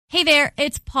Hey there,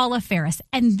 it's Paula Ferris,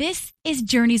 and this is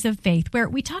Journeys of Faith, where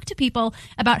we talk to people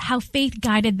about how faith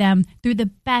guided them through the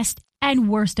best and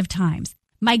worst of times.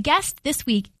 My guest this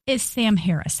week is Sam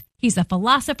Harris. He's a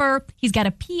philosopher, he's got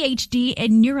a PhD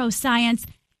in neuroscience,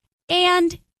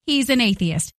 and he's an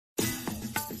atheist.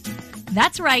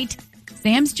 That's right,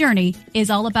 Sam's journey is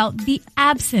all about the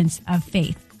absence of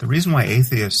faith. The reason why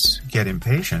atheists get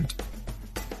impatient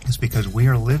is because we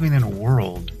are living in a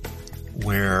world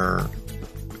where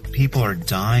people are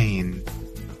dying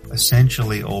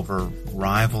essentially over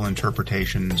rival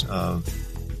interpretations of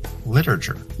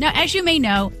literature. Now, as you may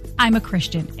know, I'm a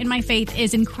Christian, and my faith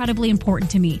is incredibly important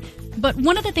to me. But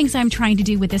one of the things I'm trying to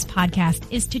do with this podcast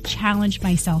is to challenge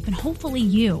myself and hopefully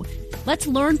you. Let's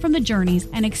learn from the journeys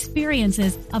and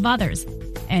experiences of others.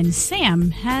 And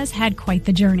Sam has had quite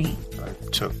the journey. I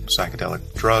took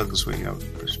psychedelic drugs.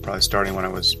 It was probably starting when I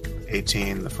was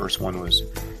 18. The first one was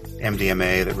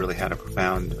MDMA that really had a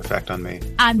profound effect on me.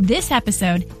 On this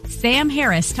episode, Sam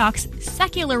Harris talks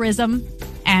secularism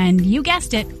and, you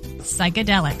guessed it,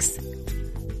 psychedelics.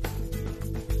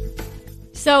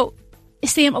 So,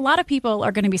 Sam, a lot of people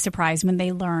are going to be surprised when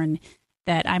they learn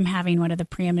that I'm having one of the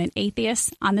preeminent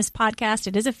atheists on this podcast.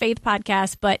 It is a faith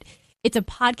podcast, but it's a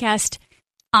podcast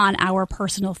on our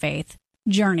personal faith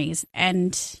journeys,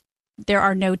 and there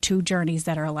are no two journeys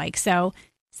that are alike. So,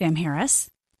 Sam Harris,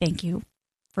 thank you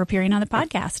for appearing on the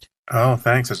podcast. Oh,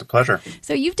 thanks. It's a pleasure.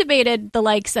 So you've debated the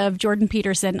likes of Jordan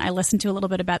Peterson. I listened to a little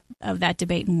bit of that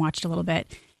debate and watched a little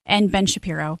bit, and Ben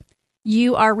Shapiro.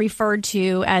 You are referred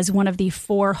to as one of the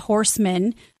four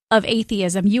horsemen of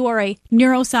atheism. You are a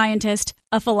neuroscientist,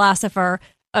 a philosopher,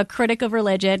 a critic of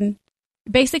religion,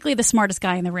 basically the smartest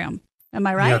guy in the room. Am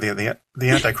I right? Yeah, the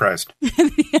Antichrist.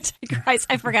 The Antichrist.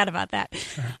 I forgot about that.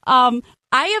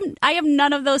 I am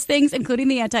none of those things, including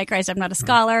the Antichrist. I'm not a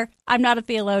scholar. I'm not a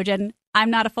theologian. I'm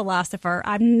not a philosopher.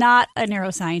 I'm not a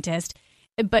neuroscientist.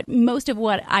 But most of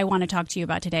what I want to talk to you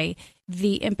about today,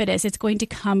 the impetus, it's going to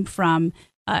come from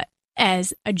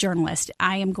as a journalist.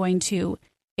 I am going to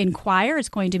inquire. It's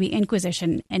going to be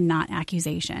inquisition and not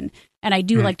accusation. And I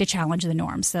do like to challenge the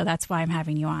norms. So that's why I'm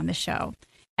having you on the show.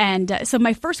 And so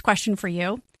my first question for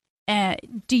you,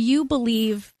 do you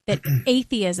believe that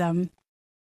atheism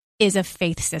is a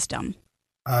faith system?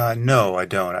 No, I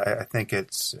don't. I think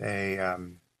it's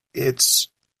it's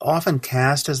often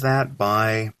cast as that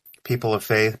by people of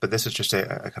faith, but this is just a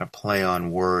kind of play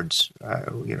on words.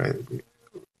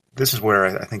 This is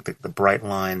where I think the bright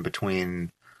line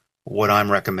between what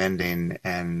I'm recommending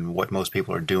and what most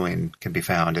people are doing can be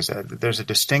found. Is that there's a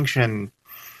distinction,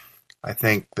 I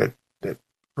think, that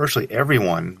virtually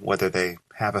everyone, whether they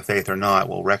have a faith or not,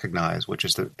 will recognize, which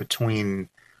is that between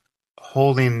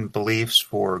holding beliefs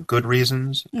for good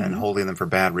reasons and holding them for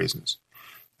bad reasons.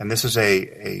 And this is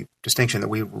a distinction that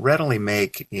we readily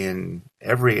make in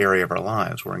every area of our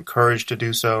lives. We're encouraged to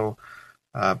do so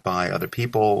by other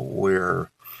people. We're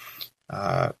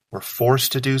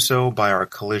forced to do so by our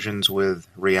collisions with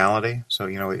reality. So,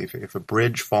 if a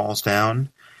bridge falls down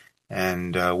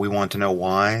and we want to know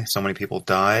why so many people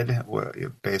died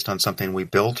based on something we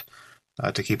built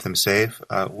to keep them safe,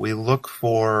 we look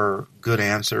for good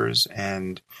answers.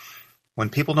 And when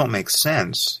people don't make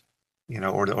sense,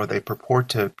 or they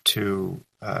purport to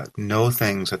know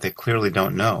things that they clearly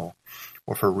don't know,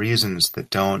 or for reasons that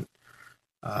don't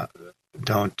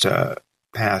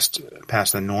pass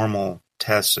the normal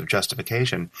tests of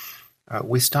justification,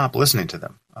 we stop listening to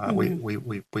them.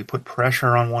 We put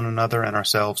pressure on one another and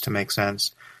ourselves to make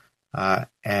sense,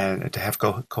 and to have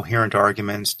coherent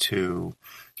arguments, to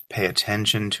pay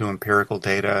attention to empirical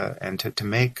data, and to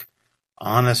make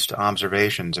honest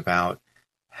observations about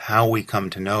how we come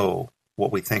to know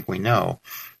what we think we know.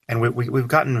 And we've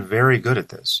gotten very good at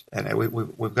this, and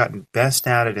we've gotten best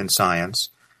at it in science.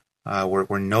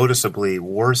 We're noticeably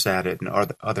worse at it in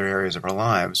other areas of our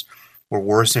lives. We're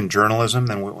worse in journalism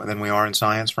than we are in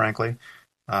science, frankly.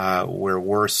 We're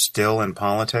worse still in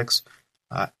politics.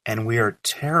 And we are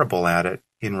terrible at it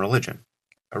in religion,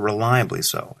 reliably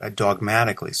so,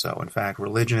 dogmatically so. In fact,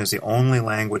 religion is the only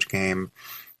language game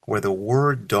where the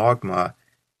word dogma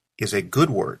is a good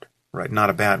word, right? Not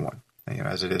a bad one,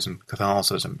 as it is in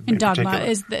Catholicism. And dogma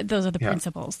is those are the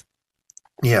principles.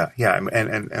 Yeah.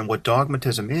 And what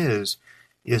dogmatism is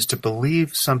to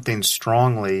believe something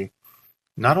strongly,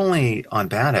 not only on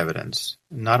bad evidence,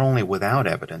 not only without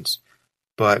evidence,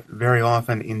 but very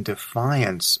often in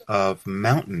defiance of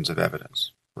mountains of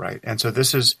evidence, right? And so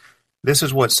this is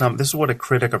what a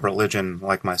critic of religion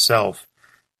like myself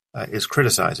is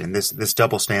criticizing, this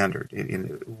double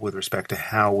standard with respect to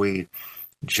how we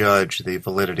judge the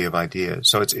validity of ideas.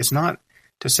 So it's not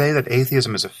to say that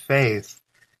atheism is a faith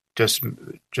just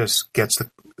gets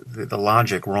the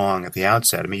logic wrong at the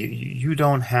outset. I mean, you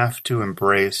don't have to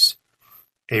embrace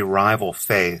a rival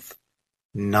faith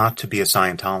not to be a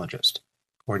Scientologist,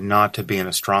 or not to be an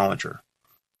astrologer,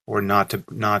 or not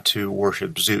to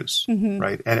worship Zeus,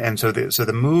 right? And so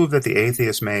the move that the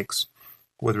atheist makes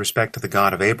with respect to the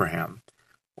God of Abraham,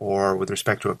 or with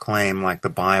respect to a claim like the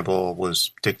Bible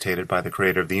was dictated by the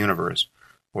creator of the universe,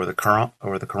 or the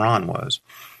Quran was,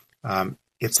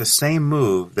 it's the same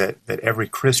move that every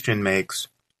Christian makes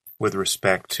with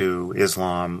respect to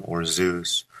Islam or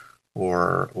Zeus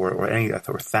or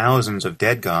thousands of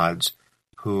dead gods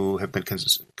who have been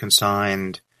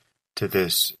consigned to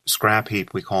this scrap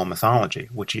heap we call mythology,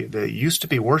 which they used to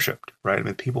be worshipped, right? I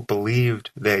mean, people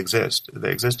believed they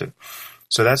existed.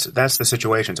 So that's the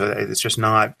situation. So it's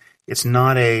not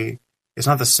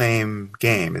the same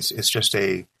game.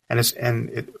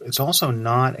 It's also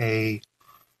not a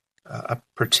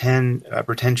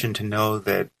pretension to know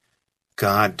that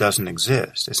God doesn't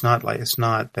exist. It's not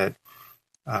that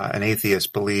an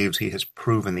atheist believes he has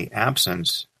proven the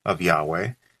absence of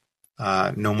Yahweh,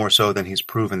 no more so than he's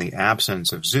proven the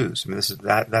absence of Zeus. I mean,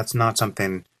 that's not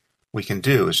something we can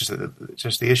do. It's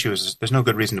just the issue is there's no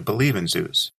good reason to believe in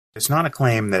Zeus. It's not a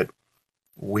claim that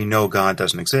we know God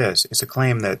doesn't exist. It's a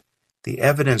claim that the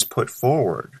evidence put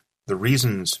forward, the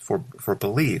reasons for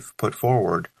belief put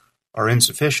forward, are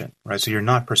insufficient, right? So you're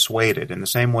not persuaded in the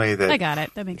same way that I got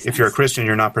it. That makes sense. If you're a Christian,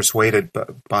 you're not persuaded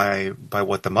by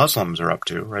what the Muslims are up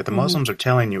to, right? The Muslims are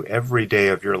telling you every day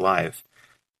of your life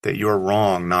that you're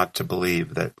wrong not to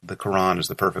believe that the Quran is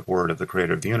the perfect word of the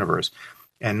creator of the universe.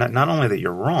 And not only that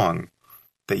you're wrong,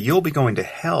 that you'll be going to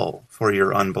hell for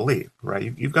your unbelief,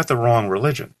 right? You've got the wrong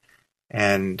religion.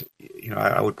 And,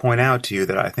 I would point out to you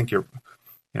that I think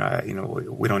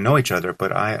we don't know each other,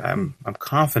 but I'm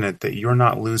confident that you're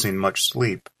not losing much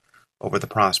sleep over the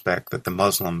prospect that the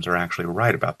Muslims are actually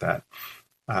right about that.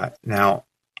 Now,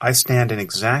 I stand in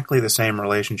exactly the same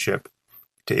relationship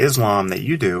to Islam that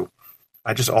you do.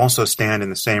 I just also stand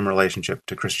in the same relationship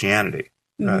to Christianity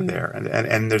there.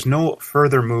 And there's no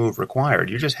further move required.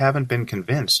 You just haven't been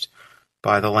convinced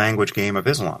by the language game of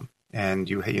Islam. And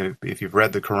if you've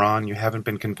read the Quran, you haven't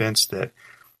been convinced that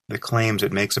the claims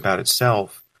it makes about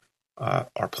itself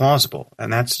are plausible.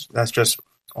 And that's just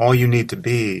all you need to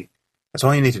be. That's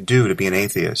all you need to do to be an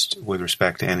atheist with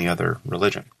respect to any other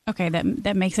religion. Okay,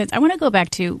 that makes sense. I want to go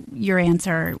back to your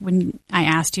answer when I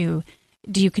asked you,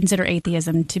 do you consider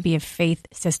atheism to be a faith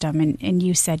system? And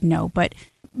you said no, but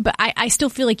I still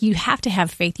feel like you have to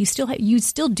have faith. You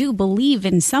still do believe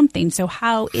in something. So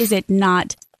how is it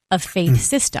not a faith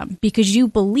system? Because you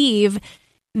believe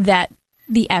that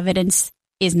the evidence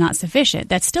is not sufficient.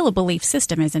 That's still a belief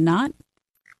system, is it not?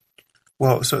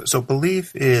 Well, so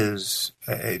belief is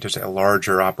just a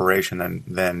larger operation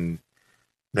than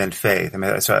faith. I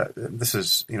mean, this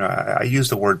is I use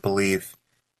the word belief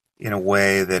in a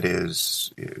way that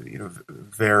is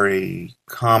very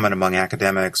common among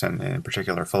academics and in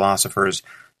particular philosophers,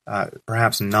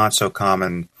 perhaps not so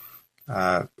common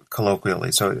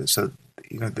colloquially. So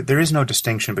there is no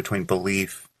distinction between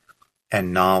belief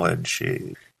and knowledge.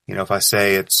 If I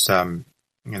say it's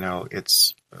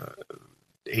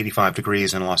 85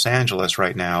 degrees in Los Angeles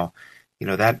right now,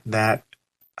 that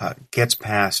gets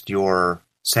past your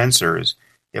sensors.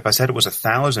 If I said it was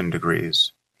 1,000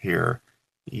 degrees here,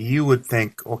 you would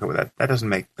think, okay, well,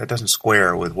 that doesn't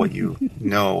square with what you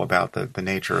know about the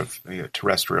nature of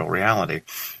terrestrial reality.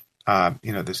 I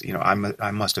must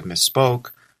have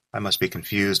misspoke. I must be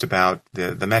confused about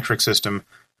the metric system.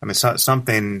 I mean,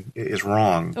 something is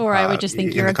wrong. Or I would just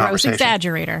think you're a gross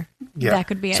exaggerator. Yeah. That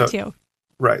could be it too.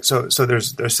 Right. So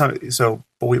there's some.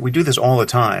 But we do this all the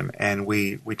time, and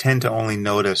we tend to only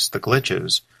notice the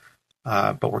glitches,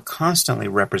 but we're constantly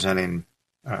representing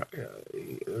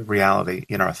reality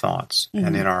in our thoughts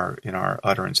and in our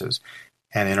utterances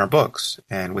and in our books.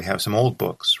 And we have some old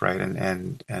books, right?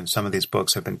 And some of these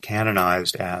books have been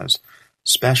canonized as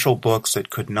special books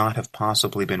that could not have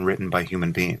possibly been written by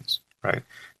human beings, right?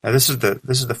 Now this is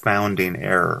the founding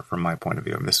error from my point of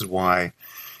view. And this is why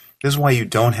you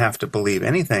don't have to believe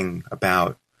anything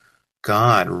about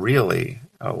God really,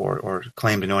 or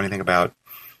claim to know anything about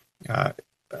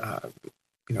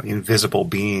invisible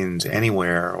beings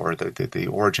anywhere, or the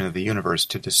origin of the universe,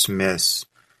 to dismiss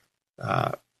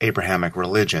Abrahamic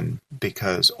religion,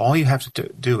 because all you have to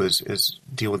do is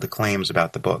deal with the claims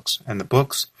about the books, and the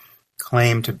books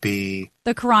claim to be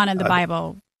the Quran and the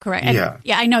Bible, correct? And,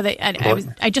 yeah, I know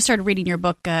that. I just started reading your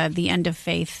book, The End of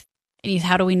Faith. And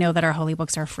how do we know that our holy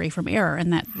books are free from error?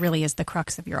 And that really is the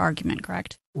crux of your argument,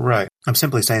 correct? Right. I'm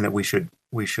simply saying that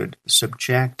we should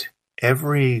subject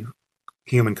every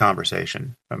human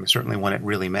conversation, I mean, certainly when it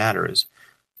really matters,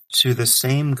 to the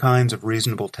same kinds of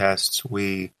reasonable tests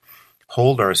we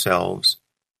hold ourselves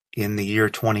in the year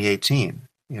 2018.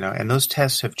 And those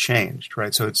tests have changed,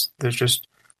 right? So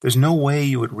there's no way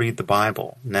you would read the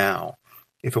Bible now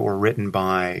if it were written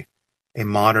by a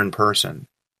modern person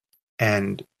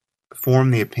and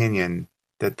form the opinion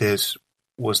that this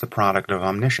was the product of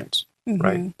omniscience,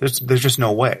 right? There's just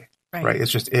no way, right?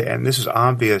 It's just, and this is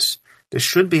obvious. This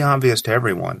should be obvious to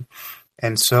everyone.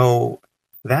 And so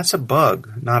that's a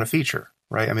bug, not a feature,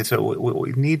 right? I mean, so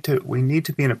we need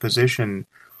to be in a position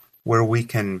where we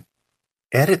can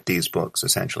edit these books,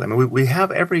 essentially. I mean, we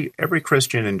have every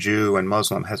Christian and Jew and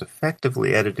Muslim has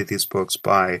effectively edited these books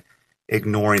by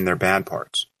ignoring their bad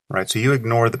parts, right? So you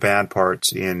ignore the bad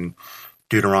parts in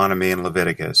Deuteronomy and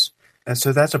Leviticus. And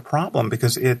so that's a problem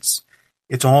because it's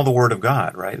all the Word of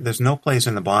God, right? There's no place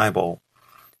in the Bible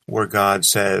where God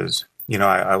says,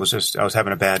 I was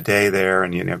having a bad day there,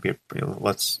 and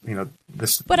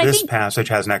this passage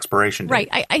has an expiration date.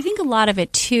 Right. I think a lot of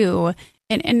it too,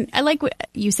 and I like what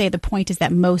you say. The point is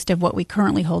that most of what we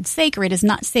currently hold sacred is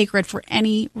not sacred for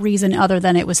any reason other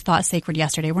than it was thought sacred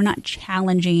yesterday. We're not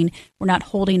challenging. We're not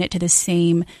holding it to the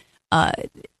same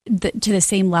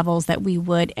levels that we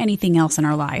would anything else in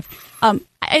our life.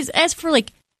 As for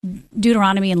like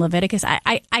Deuteronomy and Leviticus,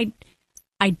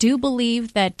 I do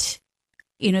believe that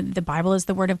the Bible is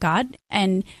the Word of God,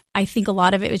 and I think a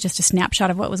lot of it was just a snapshot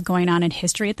of what was going on in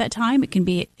history at that time.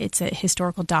 It's a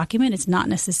historical document. It's not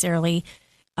necessarily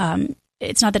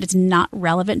it's not that it's not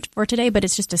relevant for today, but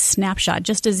it's just a snapshot.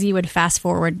 Just as you would fast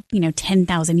forward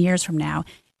 10,000 years from now,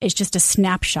 it's just a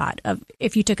snapshot of,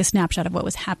 if you took a snapshot of what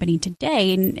was happening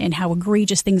today and how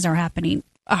egregious things are happening,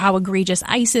 how egregious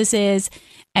ISIS is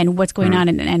and what's going on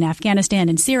in Afghanistan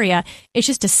and Syria, it's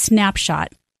just a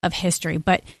snapshot of history.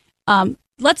 But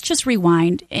let's just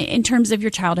rewind in terms of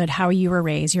your childhood, how you were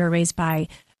raised. You were raised by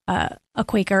a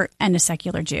Quaker and a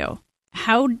secular Jew.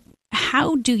 How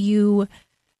do you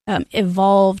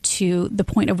evolve to the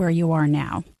point of where you are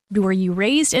now? Were you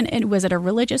raised and was it a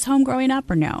religious home growing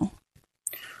up or no?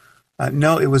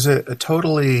 No, it was a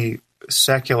totally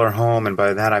secular home, and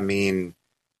by that I mean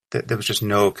that there was just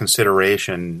no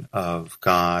consideration of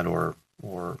God or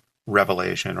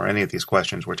revelation or any of these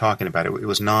questions we're talking about. It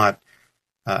was not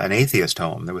an atheist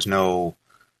home. There was no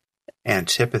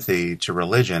antipathy to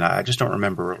religion. I just don't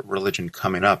remember religion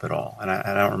coming up at all, and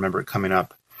I don't remember it coming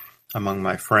up among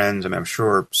my friends. I mean, I'm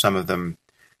sure some of them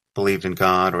believed in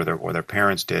God or their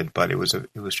parents did, but it was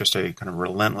just a kind of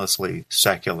relentlessly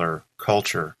secular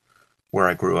culture where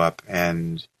I grew up,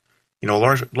 and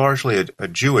largely a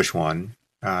Jewish one.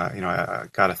 I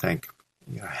got to think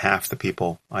half the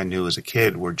people I knew as a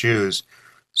kid were Jews,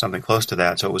 something close to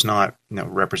that. So it was not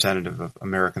representative of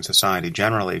American society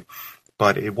generally,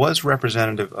 but it was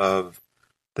representative of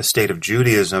the state of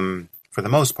Judaism for the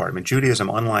most part. I mean, Judaism,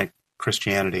 unlike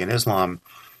Christianity and Islam,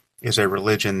 is a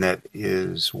religion that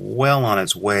is well on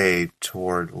its way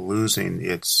toward losing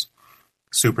its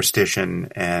superstition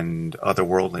and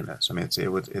otherworldliness. I mean,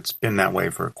 it's been that way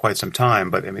for quite some time,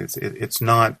 but I mean, it's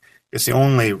the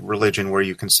only religion where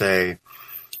you can say,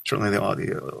 certainly the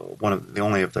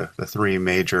only of the three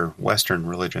major Western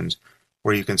religions,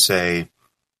 where you can say,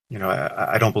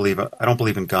 I don't believe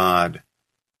in God.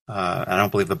 I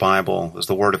don't believe the Bible is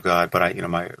the Word of God, but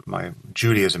my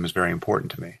Judaism is very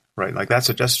important to me, right? Like that's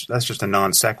just a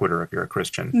non sequitur if you're a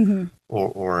Christian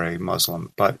or a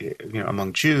Muslim. But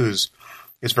among Jews,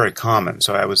 it's very common.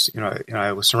 So I was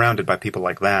surrounded by people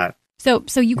like that.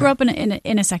 So you grew up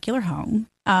in a secular home,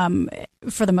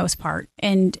 for the most part,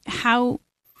 and how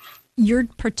your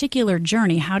particular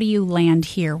journey, how do you land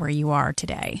here where you are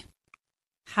today?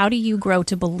 How do you grow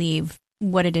to believe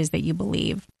what it is that you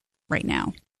believe right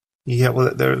now? Yeah,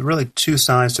 well, there are really two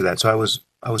sides to that. So I was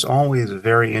always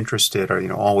very interested,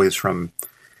 or always from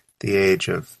the age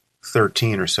of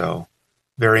 13 or so,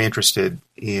 very interested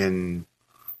in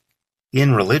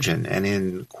religion and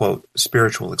in, quote,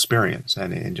 spiritual experience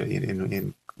and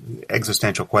in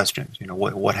existential questions.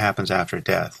 What happens after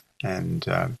death, and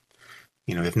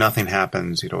if nothing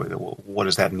happens, what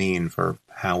does that mean for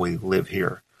how we live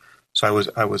here? So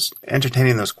I was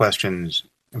entertaining those questions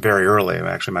very early.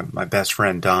 Actually, my best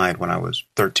friend died when I was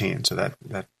 13, so that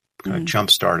kind of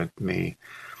jump-started me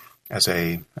as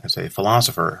a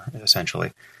philosopher,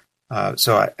 essentially.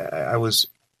 So I was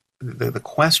the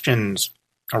questions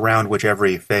around which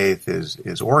every faith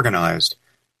is organized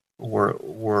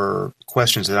were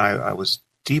questions that I was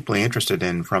deeply interested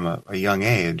in from a young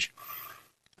age,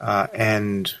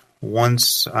 and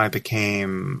once I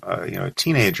became a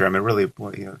teenager, I mean, really,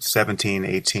 17,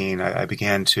 18, I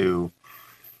began to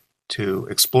to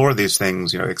explore these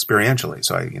things, experientially.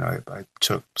 So I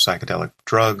took psychedelic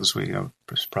drugs.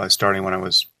 Probably starting when I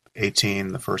was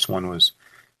 18. The first one was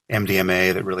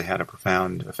MDMA that really had a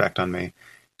profound effect on me.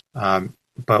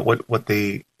 But what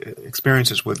the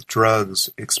experiences with drugs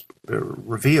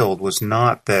revealed was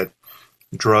not that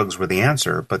drugs were the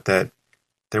answer, but that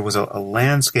there was a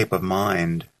landscape of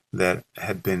mind that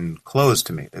had been closed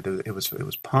to me. That it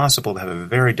was possible to have a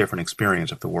very different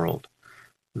experience of the world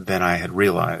than I had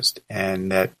realized, and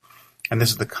this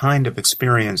is the kind of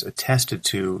experience attested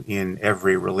to in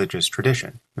every religious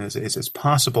tradition. It's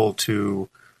possible to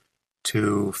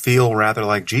feel rather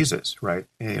like Jesus, right?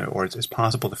 Or it's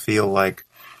possible to feel like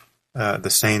the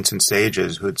saints and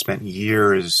sages who had spent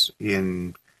years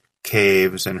in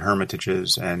caves and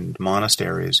hermitages and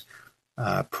monasteries,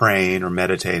 praying or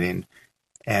meditating,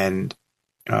 and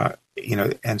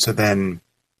so then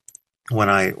when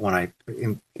I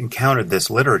encountered this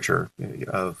literature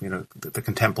of the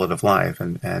contemplative life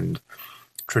and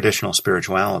traditional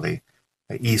spirituality,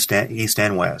 East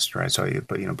and West, right? So,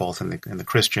 both in the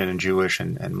Christian and Jewish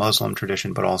and Muslim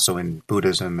tradition, but also in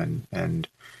Buddhism and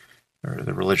or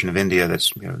the religion of India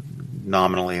that's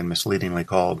nominally and misleadingly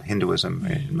called Hinduism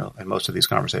in most of these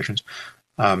conversations.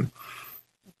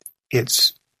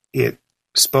 It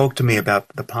spoke to me about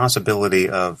the possibility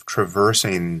of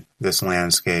traversing this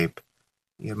landscape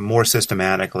more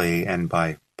systematically and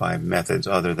by methods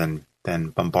other than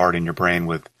bombarding your brain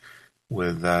with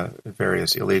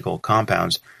various illegal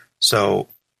compounds. So,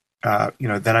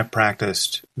 then I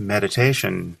practiced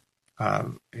meditation,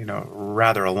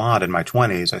 rather a lot in my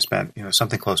 20s. I spent,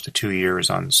 something close to 2 years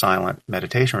on silent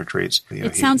meditation retreats.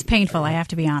 It sounds painful, I have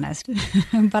to be honest,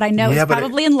 but I know it's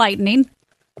probably enlightening.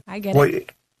 I get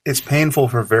it. It's painful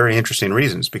for very interesting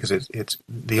reasons, because it's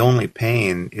the only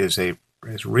pain is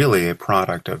really a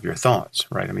product of your thoughts,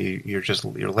 right? I mean,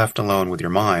 you're left alone with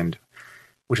your mind,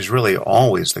 which is really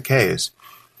always the case,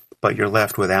 but you're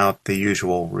left without the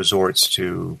usual resorts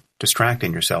to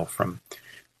distracting yourself from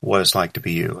what it's like to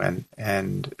be you.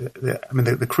 And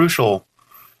the crucial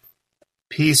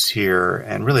piece here,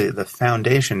 and really the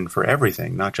foundation for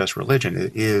everything, not just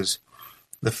religion, is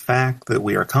the fact that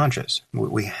we are conscious.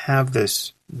 We have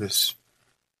this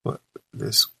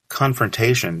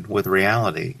confrontation with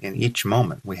reality in each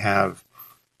moment. We have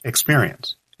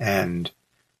experience, and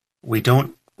we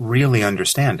don't really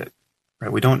understand it.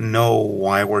 Right? We don't know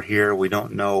why we're here. We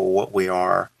don't know what we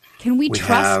are. Can we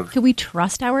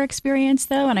trust our experience,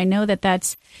 though? And I know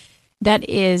that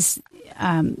is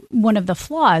one of the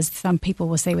flaws some people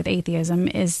will say with atheism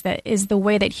is the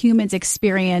way that humans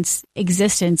experience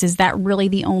existence. Is that really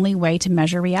the only way to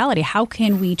measure reality? How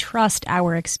can we trust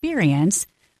our experience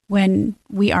when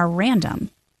we are random?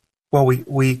 Well,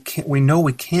 we know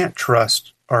we can't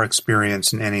trust our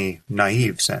experience in any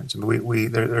naive sense.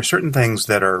 There are certain things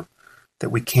that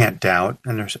we can't doubt,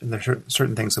 and there's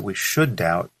certain things that we should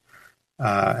doubt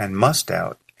and must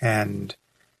doubt.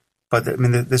 But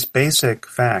this basic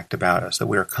fact about us that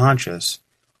we are conscious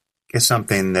is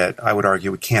something that I would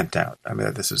argue we can't doubt. I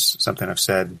mean, this is something I've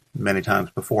said many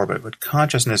times before, but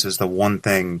consciousness is the one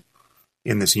thing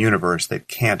in this universe that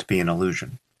can't be an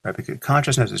illusion, right? Because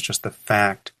consciousness is just the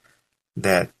fact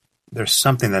that there's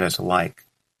something that is like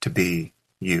to be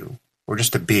you, or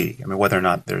just to be. I mean, whether or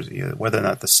not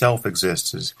the self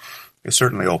exists is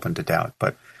certainly open to doubt.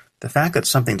 But the fact that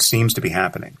something seems to be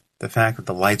happening, the fact that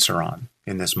the lights are on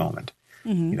in this moment,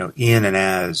 in and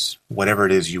as whatever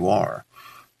it is you are,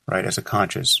 right, as a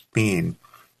conscious being,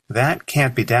 that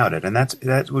can't be doubted. And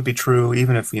that would be true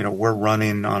even if, we're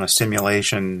running on a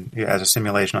simulation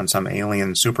on some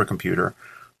alien supercomputer,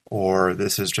 or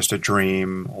this is just a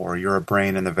dream, or you're a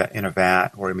brain in a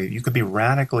vat, or you could be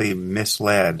radically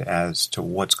misled as to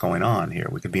what's going on here.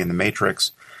 We could be in the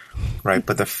Matrix, right?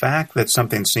 But the fact that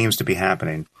something seems to be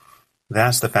happening,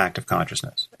 that's the fact of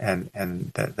consciousness, and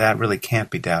that really can't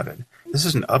be doubted. This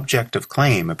is an objective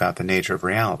claim about the nature of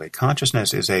reality.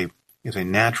 Consciousness is a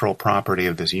natural property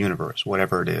of this universe,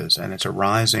 whatever it is, and it's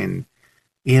arising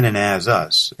in and as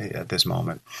us at this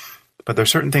moment. But there are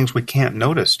certain things we can't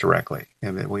notice directly,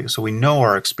 so we know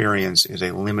our experience is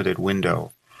a limited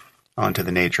window onto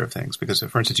the nature of things. Because,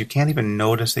 for instance, you can't even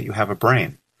notice that you have a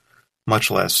brain,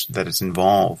 much less that it's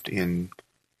involved in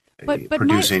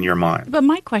producing your mind. But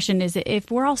my question is, if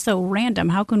we're all so random,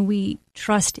 how can we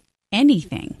trust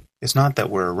anything? It's not that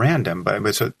we're random, but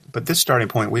this starting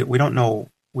point, we don't know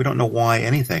why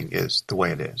anything is the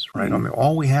way it is, right? Mm-hmm. I mean,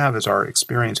 all we have is our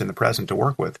experience in the present to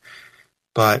work with.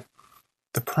 But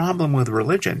the problem with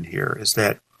religion here is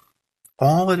that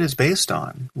all it is based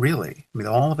on, really,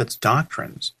 all of its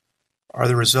doctrines are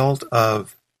the result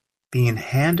of being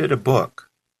handed a book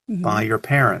by your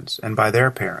parents and by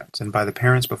their parents and by the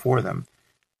parents before them,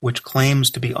 which claims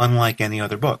to be unlike any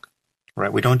other book,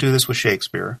 right? We don't do this with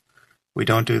Shakespeare. We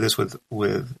don't do this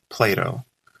with Plato,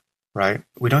 right?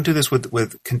 We don't do this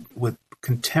with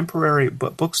contemporary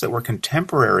books that were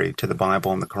contemporary to the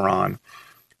Bible and the Quran,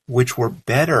 which were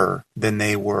better than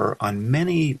they were on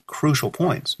many crucial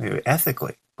points,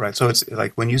 ethically, right? So it's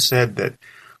like when you said that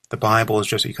the Bible is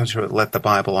just, you can sort of let the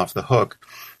Bible off the hook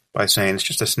by saying it's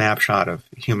just a snapshot of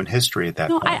human history at that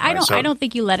point. I don't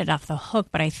think you let it off the hook,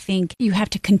 but I think you have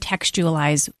to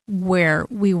contextualize where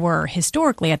we were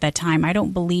historically at that time. I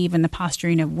don't believe in the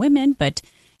posturing of women, but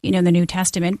the New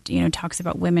Testament, talks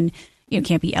about women,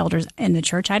 can't be elders in the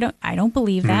church. I don't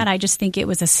believe that. I just think it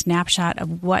was a snapshot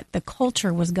of what the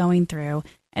culture was going through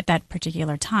at that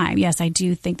particular time. Yes, I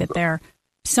do think that there are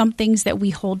some things that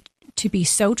we hold to be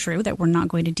so true that we're not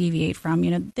going to deviate from,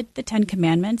 the 10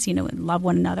 Commandments, love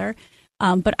one another.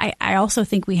 But I also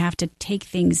think we have to take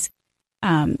things,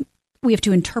 we have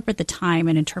to interpret the time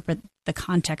and interpret the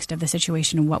context of the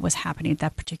situation and what was happening at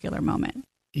that particular moment.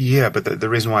 Yeah, but the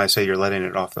reason why I say you're letting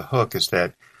it off the hook is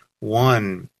that,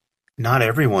 one, not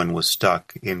everyone was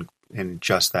stuck in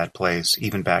just that place,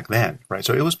 even back then, right?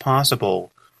 So it was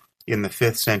possible in the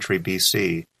 5th century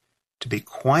BC to be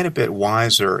quite a bit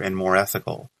wiser and more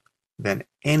ethical than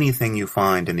anything you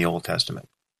find in the Old Testament,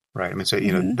 right? I mean, so,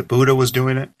 the Buddha was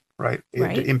doing it, right?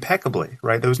 Impeccably,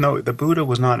 right? The Buddha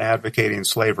was not advocating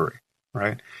slavery,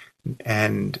 right?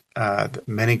 And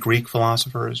many Greek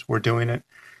philosophers were doing it,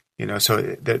 so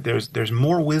there's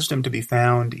more wisdom to be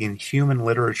found in human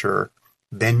literature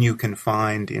than you can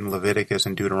find in Leviticus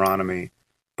and Deuteronomy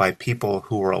by people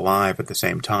who were alive at the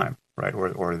same time, right,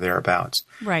 or thereabouts.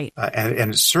 Right.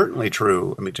 And it's certainly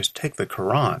true. I mean, just take the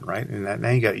Quran, right? And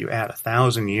now you add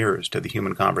 1,000 years to the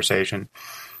human conversation,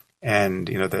 and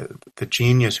the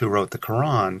genius who wrote the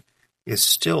Quran is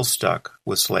still stuck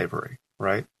with slavery,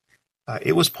 right?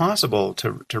 It was possible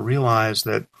to realize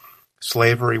that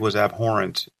slavery was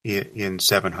abhorrent in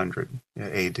 700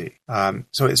 AD.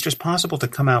 So it's just possible to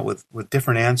come out with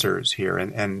different answers here,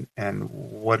 and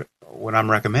what I'm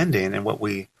recommending and what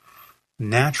we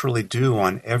naturally do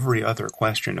on every other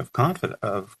question of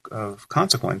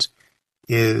consequence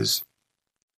is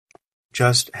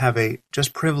just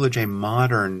privilege a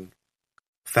modern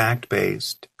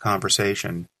fact-based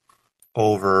conversation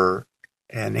over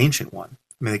an ancient one.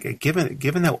 I mean,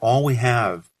 given that all we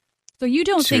have so you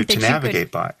don't think that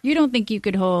navigate by, you don't think you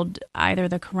could hold either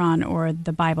the Quran or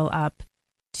the Bible up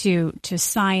to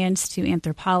science, to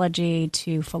anthropology,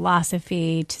 to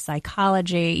philosophy, to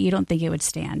psychology? You don't think it would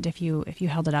stand if you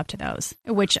held it up to those?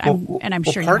 Which I'm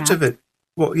sure parts you have. of it.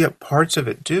 Well, yeah, parts of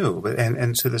it do, but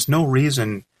and so there's no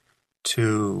reason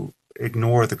to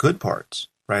ignore the good parts,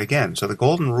 right? Again, so the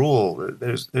golden rule,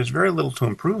 there's very little to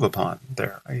improve upon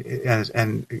there,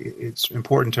 and it's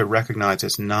important to recognize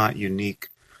it's not unique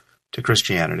to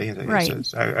Christianity. Right.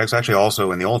 It's actually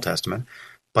also in the Old Testament,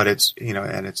 but it's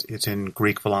and it's in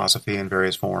Greek philosophy in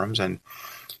various forms, and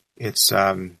it's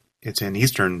in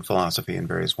Eastern philosophy in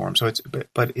various forms. So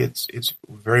it's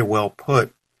very well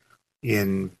put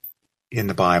in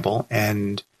the Bible,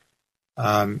 and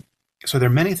so there are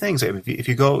many things. If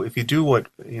you do what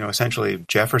essentially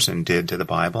Jefferson did to the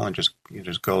Bible, and just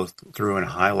go through and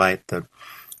highlight the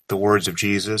words of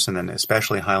Jesus, and then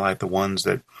especially highlight the ones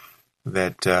that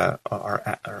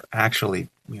are actually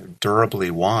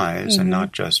durably wise and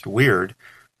not just weird.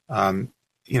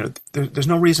 There's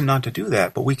no reason not to do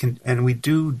that, but we can, and we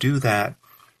do that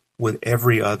with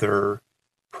every other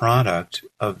product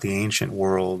of the ancient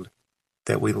world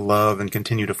that we love and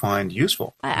continue to find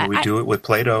useful. We do it with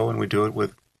Plato, and we do it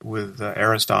with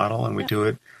Aristotle, and we do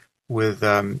it with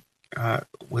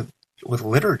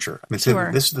literature. I mean, sure.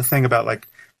 So this is the thing about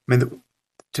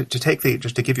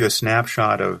to give you a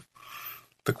snapshot of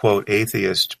the quote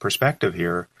atheist perspective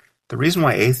here. The reason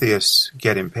why atheists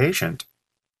get impatient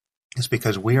is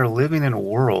because we are living in a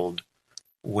world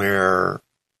where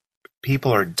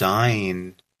people are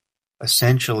dying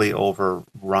essentially over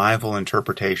rival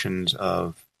interpretations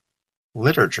of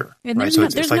literature. And right?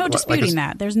 there's no disputing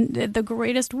that. The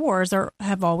greatest wars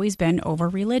have always been over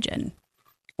religion.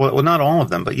 Well, not all of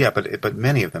them, but yeah, but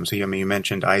many of them. So you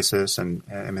mentioned ISIS, and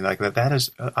I mean, like that is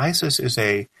ISIS is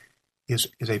a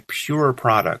pure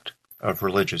product of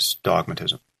religious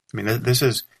dogmatism. I mean, this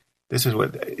is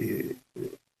what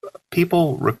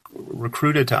people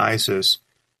recruited to ISIS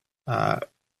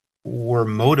were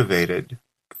motivated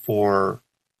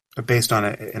based on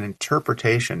an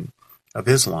interpretation of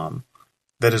Islam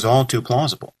that is all too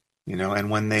plausible, and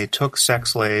when they took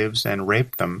sex slaves and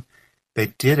raped them, they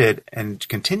did it and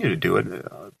continue to do it,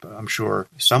 I'm sure,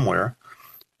 somewhere,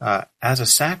 as a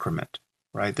sacrament,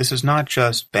 right? This is not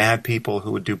just bad people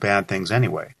who would do bad things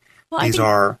anyway. Well, These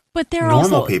are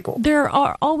normal people. There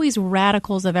are always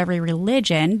radicals of every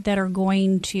religion that are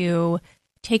going to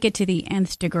take it to the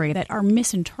nth degree, that are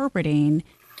misinterpreting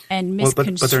and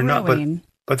misconstruing.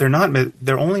 But they're not.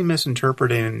 They're only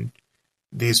misinterpreting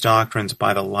these doctrines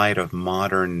by the light of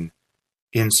modern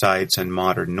insights and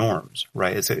modern norms,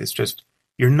 right? It's just,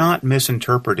 you're not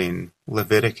misinterpreting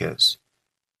Leviticus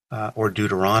or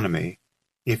Deuteronomy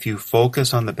if you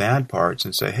focus on the bad parts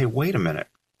and say, hey, wait a minute.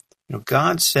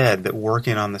 God said that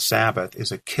working on the Sabbath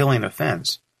is a killing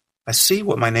offense. I see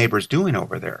what my neighbor's doing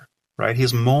over there, right?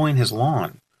 He's mowing his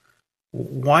lawn.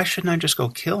 Why shouldn't I just go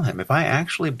kill him? If I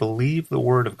actually believe the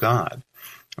word of God,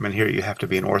 I mean, here you have to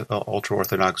be an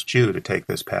ultra-Orthodox Jew to take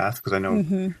this path, because I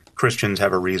know Christians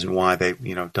have a reason why they,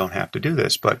 don't have to do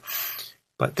this. But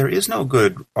there is no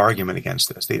good argument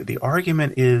against this. The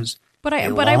argument is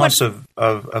loss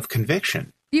of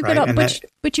conviction. You right? could,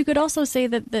 but you could also say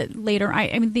that later,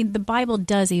 the Bible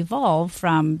does evolve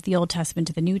from the Old Testament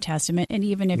to the New Testament, and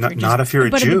even if not if you're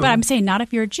a Jew. But I'm saying not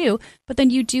if you're a Jew. But then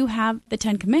you do have the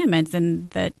Ten Commandments, and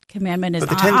the commandment is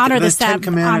honor the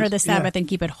Sabbath, and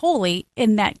keep it holy.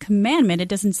 In that commandment, it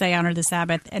doesn't say honor the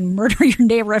Sabbath and murder your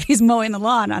neighbor if he's mowing the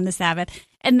lawn on the Sabbath,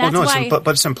 and that's why. But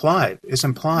it's implied. It's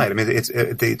implied. I mean,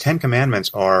 the Ten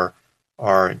Commandments are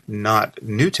not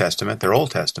New Testament; they're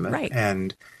Old Testament, right?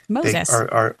 And Moses.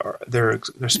 They're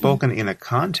spoken in a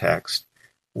context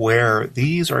where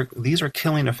these are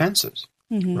killing offenses,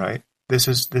 right? This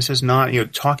is not,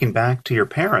 talking back to your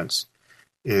parents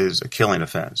is a killing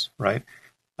offense, right?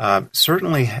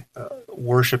 Certainly,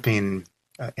 worshiping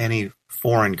any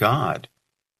foreign god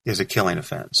is a killing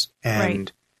offense,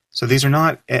 and so these are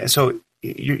not. So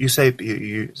you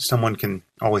say someone can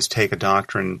always take a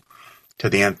doctrine to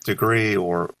the nth degree,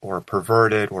 or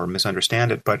pervert it, or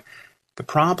misunderstand it, but the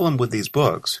problem with these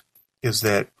books is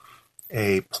that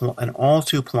an all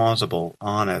too plausible,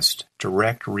 honest,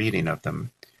 direct reading of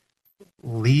them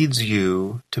leads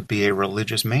you to be a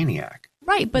religious maniac.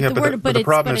 Right, but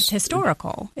it's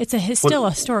historical. It's still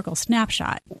a historical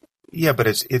snapshot. Yeah, but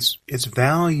its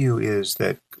value is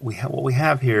that what we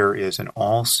have here is an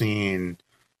all-seeing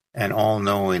and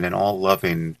all-knowing and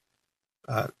all-loving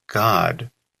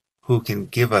God who can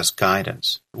give us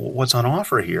guidance. What's on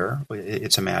offer here,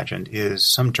 it's imagined, is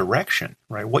some direction,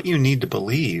 right? What you need to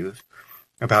believe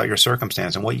about your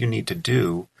circumstance and what you need to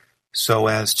do so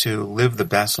as to live the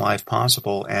best life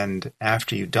possible, and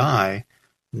after you die,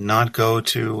 not go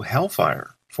to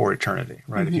hellfire for eternity,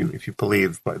 right? If you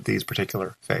believe these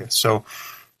particular faiths. So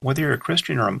whether you're a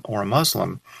Christian or a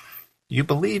Muslim, you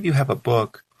believe you have a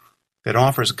book that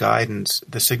offers guidance,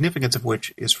 the significance of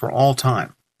which is for all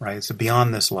time. Right, it's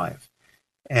beyond this life,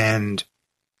 and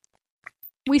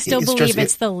we still believe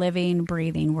it's the living,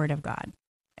 breathing Word of God.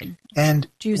 And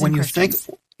Jews when and you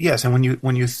Christians. and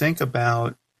when you think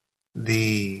about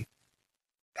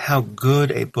how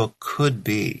good a book could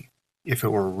be if it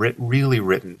were really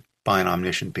written by an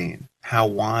omniscient being, how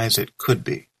wise it could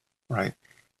be, right?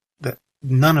 That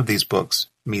none of these books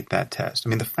meet that test. I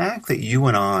mean, the fact that you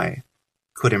and I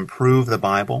could improve the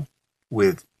Bible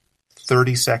with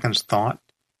 30 seconds thought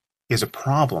is a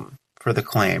problem for the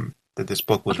claim that this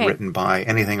book was written by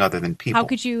anything other than people. How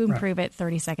could you improve it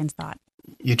 30 seconds thought?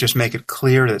 You just make it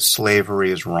clear that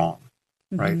slavery is wrong,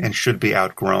 right, and should be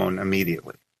outgrown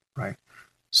immediately, right?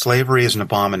 Slavery is an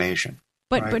abomination.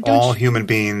 But all human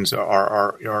beings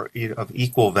are of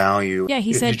equal value. Yeah,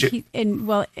 he said,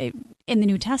 in the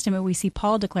New Testament, we see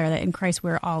Paul declare that in Christ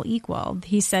we're all equal.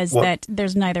 He says that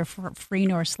there's neither free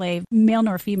nor slave, male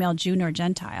nor female, Jew nor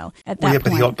Gentile at that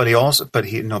point.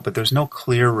 But there's no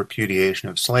clear repudiation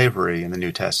of slavery in the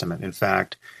New Testament. In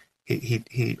fact,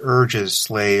 he urges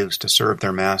slaves to serve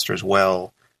their masters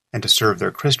well and to serve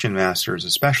their Christian masters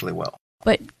especially well.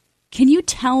 But can you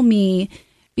tell me,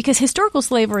 because historical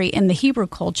slavery in the Hebrew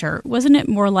culture, wasn't it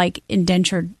more like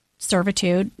indentured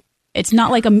servitude? It's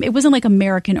not like it wasn't like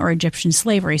American or Egyptian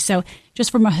slavery. So just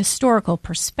from a historical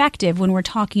perspective, when we're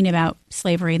talking about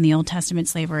slavery in the Old Testament,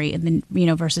 slavery in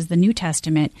the versus the New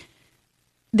Testament,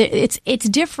 it's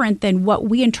different than what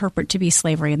we interpret to be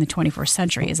slavery in the 21st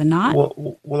century, is it not?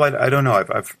 Well, I don't know.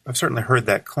 I've certainly heard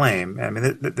that claim. I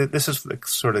mean, this is the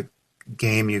sort of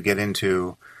game you get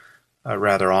into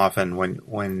rather often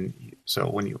when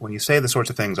you say the sorts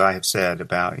of things I have said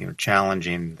about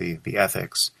challenging the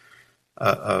ethics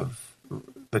of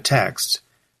the text,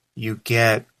 you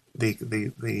get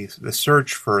the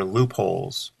search for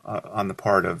loopholes on the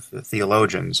part of the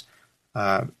theologians.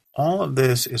 All of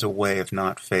this is a way of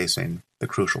not facing the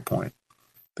crucial point.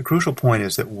 The crucial point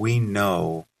is that we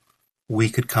know we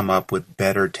could come up with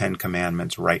better 10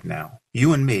 Commandments right now.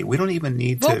 You and me, we don't even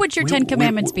need to. What would your 10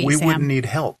 Commandments be, We Sam? wouldn't need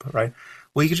help, right?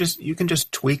 Well, you can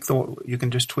just tweak the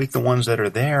ones that are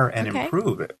there and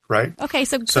improve it, right? Okay,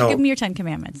 so give me your 10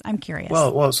 Commandments. I'm curious.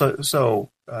 So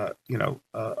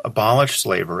abolish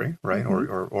slavery, right,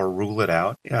 or rule it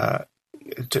out.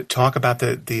 To talk about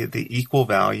the equal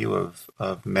value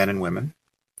of men and women,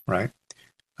 right?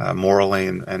 Morally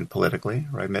and politically,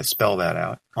 right? Spell that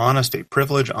out. Honesty,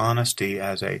 privilege honesty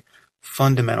as a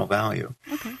fundamental value.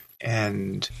 Okay.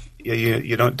 And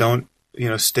you don't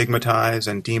stigmatize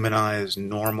and demonize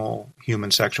normal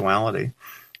human sexuality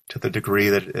to the degree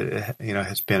that it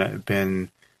has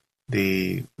been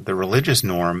the religious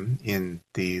norm in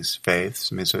these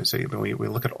faiths. I mean, so we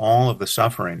look at all of the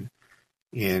suffering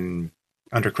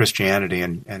under Christianity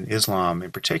and Islam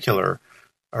in particular,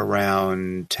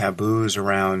 around taboos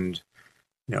around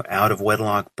out of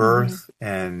wedlock birth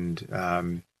and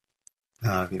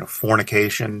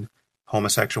fornication,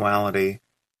 homosexuality,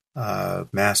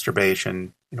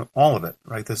 masturbation, all of it,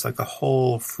 right? There's like the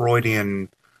whole Freudian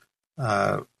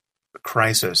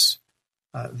crisis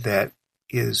that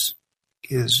is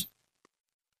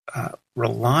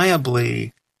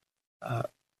reliably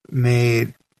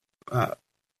made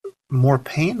more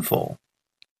painful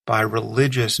by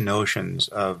religious notions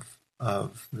of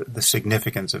the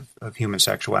significance of human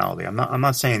sexuality. I'm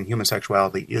not saying human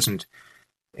sexuality isn't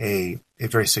a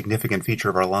very significant feature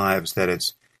of our lives, that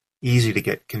it's easy to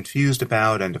get confused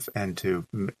about and to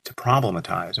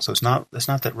problematize. So it's not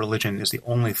that religion is the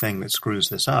only thing that screws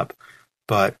this up,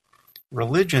 but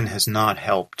religion has not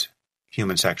helped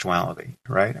human sexuality,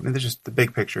 right? I mean, there's just the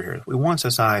big picture here. We want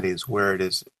societies where it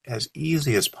is as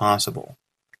easy as possible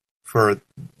for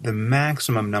the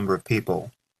maximum number of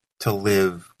people to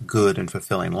live good and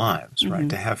fulfilling lives, right?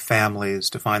 To have families,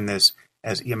 to find this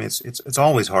it's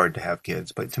always hard to have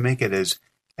kids, but to make it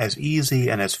as easy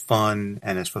and as fun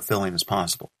and as fulfilling as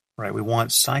possible, right? We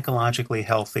want psychologically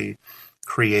healthy,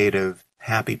 creative,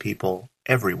 happy people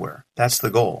everywhere. That's the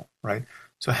goal, right?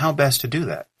 So how best to do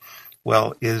that?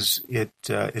 Well, is it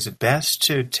best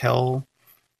to tell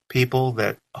people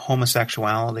that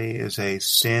homosexuality is a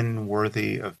sin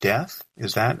worthy of death?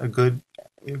 Is that a good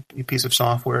piece of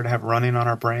software to have running on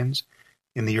our brains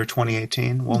in the year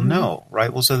 2018? Well, no,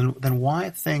 right? Well, so then why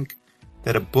think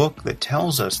that a book that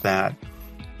tells us that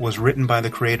was written by the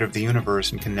creator of the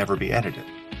universe and can never be edited,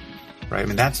 right? I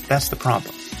mean, that's the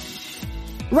problem.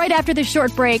 Right after this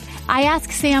short break, I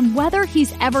ask Sam whether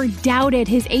he's ever doubted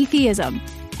his atheism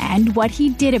and what he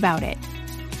did about it.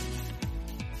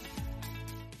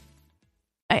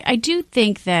 I do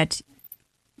think that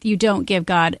you don't give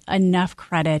God enough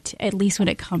credit, at least when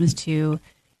it comes to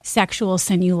sexual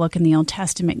sin. You look in the Old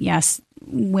Testament, yes,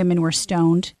 women were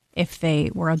stoned if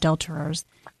they were adulterers.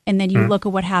 And then you look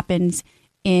at what happens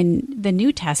in the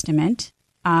New Testament,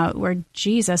 where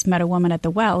Jesus met a woman at the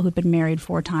well who'd been married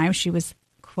 4 times. She was,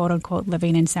 quote unquote,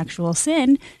 living in sexual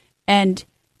sin. And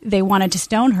they wanted to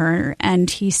stone her, and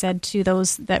he said to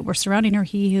those that were surrounding her,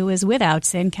 "He who is without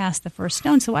sin cast the first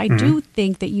stone." So I do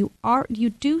think that you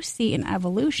do see an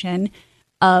evolution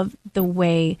of the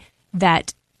way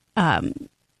that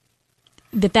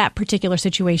that particular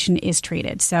situation is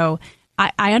treated. So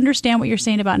I understand what you're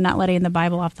saying about not letting the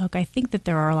Bible off the hook. I think that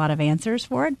there are a lot of answers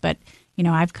for it, but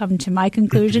I've come to my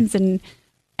conclusions, and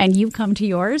you've come to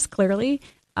yours clearly.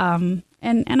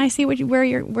 And I see where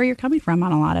you're coming from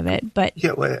on a lot of it, but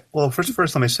yeah. Well, first,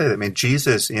 let me say that. I mean,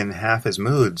 Jesus in half his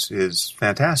moods is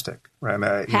fantastic, right? I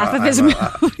mean, half of his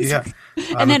moods, yeah.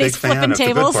 And then he's flipping tables.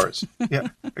 The good parts. Yeah,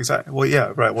 exactly. Well,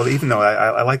 yeah, right. Well, even though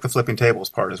I like the flipping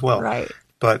tables part as well, right?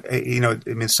 But I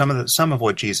mean, some of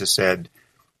what Jesus said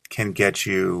can get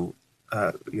you,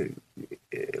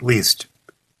 at least,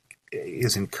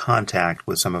 is in contact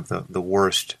with some of the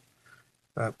worst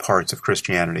parts of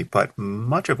Christianity. But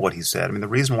much of what he said, I mean, the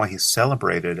reason why he's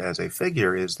celebrated as a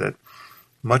figure is that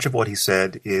much of what he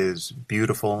said is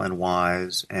beautiful and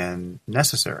wise and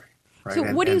necessary. Right?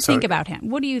 So what do you think about him?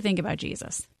 What do you think about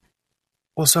Jesus?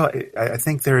 Well, so I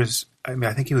think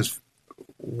I think he was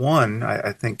one.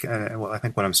 I think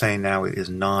what I'm saying now is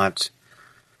not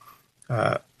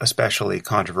especially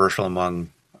controversial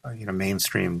among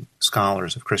mainstream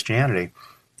scholars of Christianity.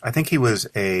 I think he was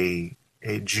a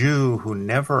Jew who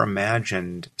never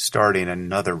imagined starting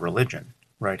another religion,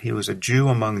 right? He was a Jew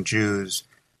among Jews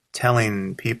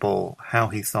telling people how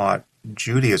he thought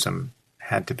Judaism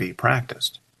had to be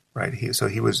practiced, right? He was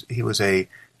a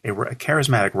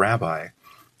charismatic rabbi,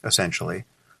 essentially,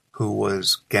 who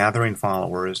was gathering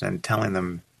followers and telling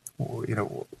them,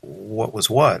 what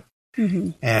was what. Mm-hmm.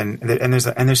 And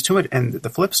there's to it. And the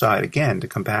flip side, again, to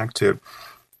come back to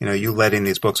you letting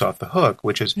these books off the hook,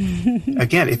 which is,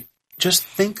 again, just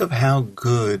think of how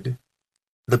good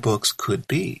the books could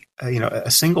be.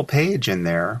 A single page in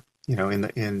there,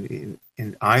 in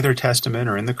either Testament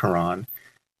or in the Quran,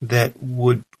 that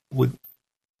would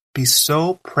be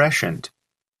so prescient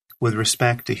with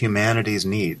respect to humanity's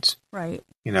needs, right?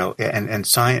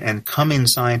 And coming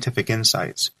scientific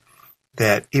insights,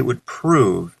 that it would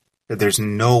prove that there's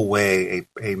no way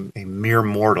a mere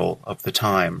mortal of the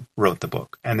time wrote the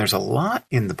book. And there's a lot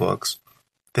in the books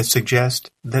that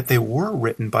suggest that they were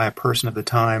written by a person of the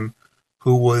time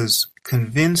who was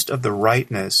convinced of the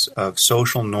rightness of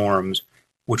social norms,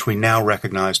 which we now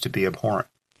recognize to be abhorrent.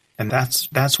 And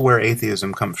that's where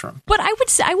atheism comes from. But I would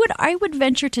say, I would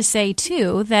venture to say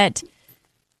too that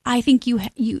I think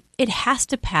it has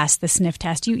to pass the sniff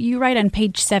test. You write on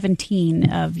page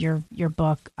 17 of your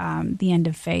book, The End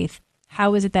of Faith.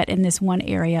 How is it that in this one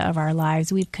area of our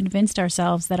lives we've convinced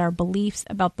ourselves that our beliefs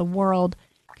about the world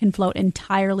can float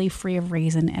entirely free of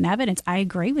reason and evidence? I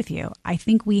agree with you. I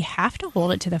think we have to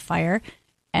hold it to the fire,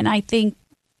 and I think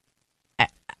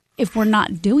if we're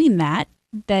not doing that,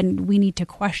 then we need to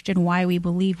question why we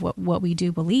believe what we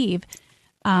do believe.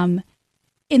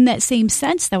 In that same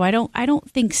sense, though, I don't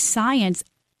think science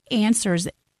answers.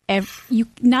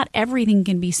 Not everything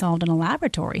can be solved in a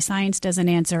laboratory. Science doesn't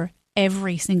answer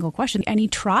every single question. Any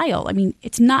trial,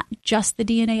 it's not just the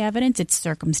DNA evidence. It's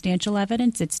circumstantial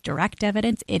evidence. It's direct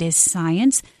evidence. It is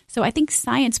science. So I think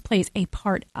science plays a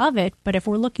part of it. But if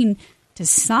we're looking to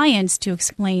science to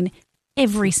explain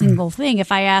every single thing,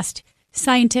 if I asked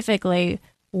scientifically,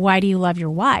 why do you love your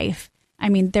wife?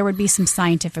 There would be some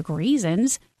scientific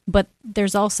reasons, but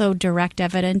there's also direct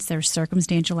evidence, there's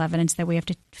circumstantial evidence that we have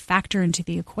to factor into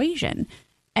the equation.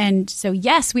 And so,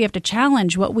 yes, we have to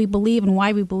challenge what we believe and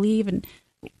why we believe, and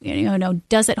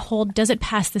does it hold, does it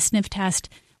pass the sniff test?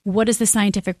 What is the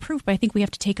scientific proof? But I think we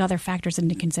have to take other factors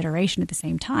into consideration at the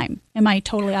same time. Am I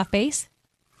totally off base?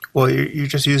 Well, you're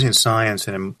just using science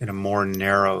in a more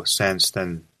narrow sense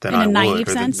than I would,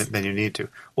 or than you need to.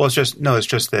 Well, it's just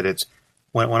that it's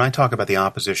when I talk about the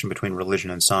opposition between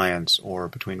religion and science, or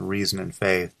between reason and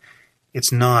faith,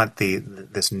 it's not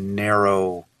this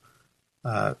narrow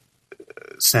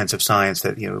sense of science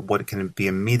that what can be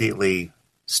immediately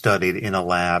studied in a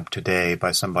lab today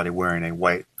by somebody wearing a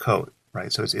white coat,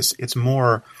 right? So it's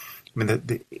more.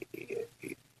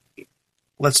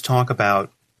 Let's talk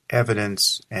about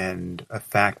evidence and a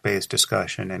fact-based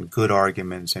discussion and good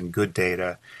arguments and good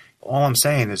data. All I'm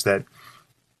saying is that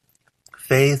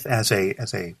faith as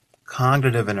a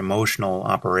cognitive and emotional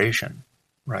operation,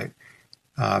 right,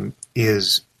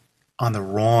 is on the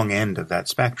wrong end of that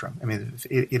spectrum.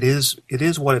 It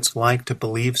is what it's like to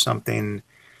believe something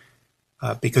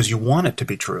because you want it to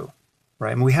be true,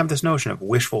 right? We have this notion of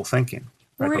wishful thinking.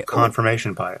 Right,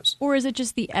 confirmation bias. Or is it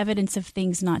just the evidence of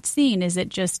things not seen? Is it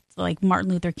just like Martin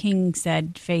Luther King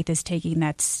said, faith is taking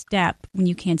that step when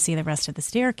you can't see the rest of the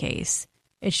staircase?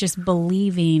 It's just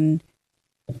believing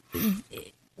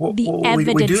the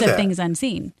evidence of things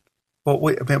unseen. Well,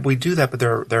 we do that, but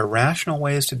there are rational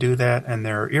ways to do that, and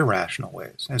there are irrational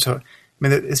ways. And so,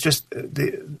 it's just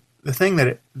the thing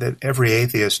that every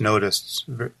atheist notices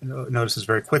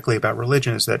very quickly about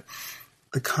religion is that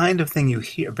the kind of thing you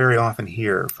very often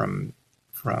hear from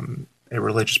a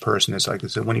religious person is like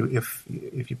this: that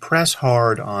if you press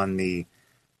hard on the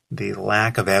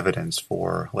lack of evidence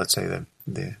for, let's say,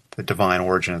 the divine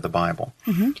origin of the Bible,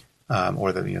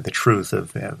 or the truth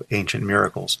of ancient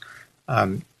miracles,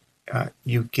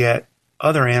 you get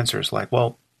other answers like,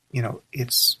 well,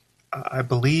 I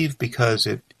believe because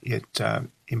it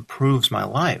improves my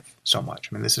life so much.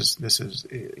 This is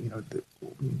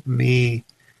me.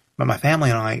 But my family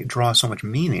and I draw so much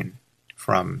meaning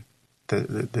from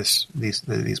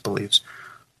these beliefs.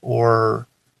 Or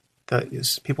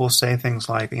people say things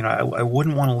like, I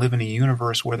wouldn't want to live in a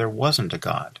universe where there wasn't a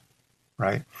God,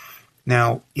 right?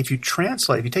 Now, if you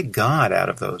take God out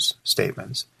of those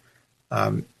statements,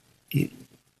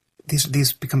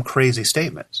 these become crazy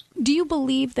statements. Do you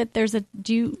believe that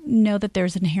do you know that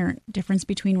there's an inherent difference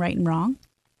between right and wrong?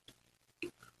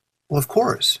 Well, of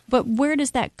course. But where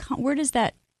does that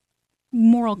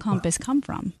moral compass come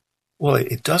from? Well,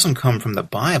 it doesn't come from the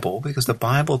Bible, because the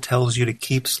Bible tells you to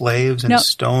keep slaves and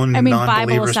stone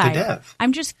non-believers to death.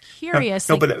 I'm just curious.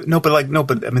 What is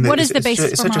the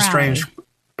basis for morality?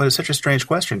 It's such a strange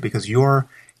question, because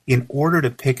in order to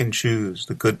pick and choose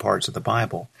the good parts of the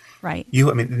Bible, right?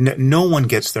 No one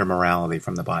gets their morality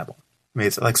from the Bible.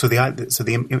 It's like so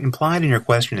the implied in your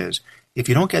question is, if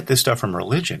you don't get this stuff from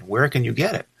religion, where can you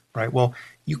get it? Right? Well,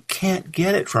 you can't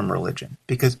get it from religion,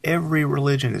 because every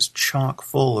religion is chock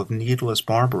full of needless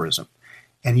barbarism.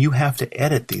 and you have to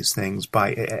edit these things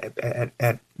by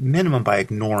at minimum by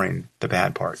ignoring the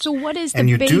bad parts. So what is the and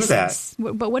you basis? Do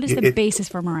that, but what is the basis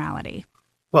for morality?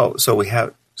 Well, so we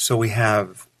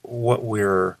have what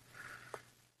we're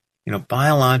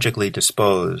biologically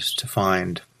disposed to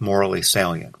find morally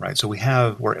salient, right? So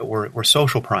we're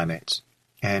social primates,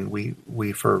 and we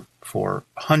for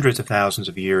hundreds of thousands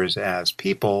of years as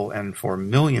people, and for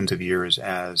millions of years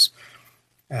as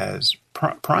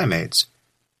primates,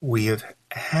 we have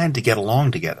had to get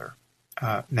along together.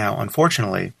 Now,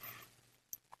 unfortunately,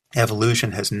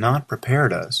 evolution has not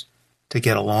prepared us to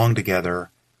get along together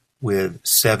with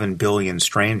 7 billion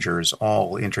strangers,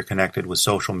 all interconnected with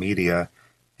social media,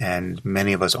 and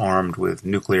many of us armed with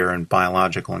nuclear and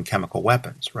biological and chemical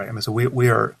weapons, right? I mean, so we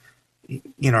are,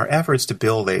 in our efforts to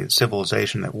build a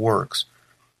civilization that works,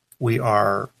 we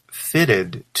are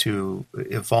fitted to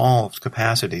evolved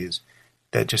capacities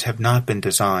that just have not been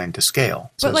designed to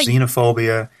scale. So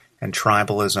xenophobia and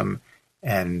tribalism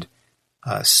and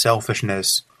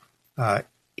selfishness,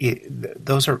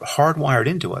 those are hardwired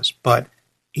into us. But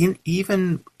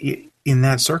even in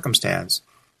that circumstance,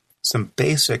 some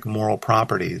basic moral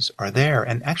properties are there,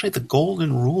 and actually the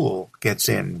golden rule gets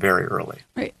in very early.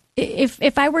 Right.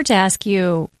 If I were to ask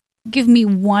you, give me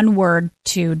one word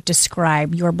to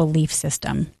describe your belief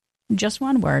system, just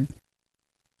one word,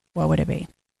 what would it be?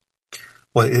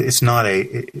 Well,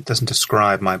 it doesn't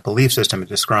describe my belief system. It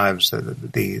describes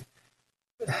the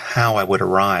how I would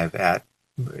arrive at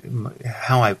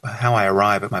how I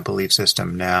arrive at my belief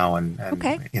system now and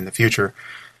okay. in the future.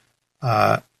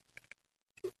 I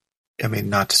mean,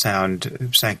 not to sound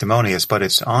sanctimonious, but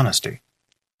it's honesty.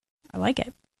 I like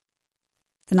it.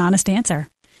 It's an honest answer.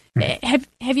 Mm.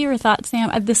 Have you ever thought,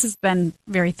 Sam, this has been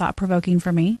very thought-provoking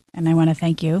for me, and I want to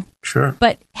thank you. Sure.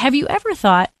 But have you ever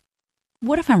thought,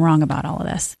 what if I'm wrong about all of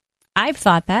this? I've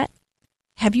thought that.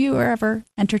 Have you ever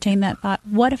entertained that thought?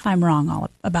 What if I'm wrong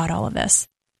about all of this?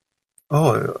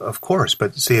 Oh, of course.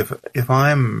 But see, if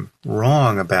I'm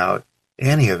wrong about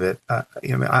any of it,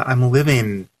 I'm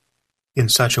living in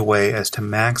such a way as to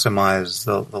maximize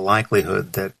the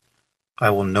likelihood that I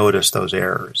will notice those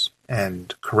errors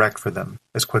and correct for them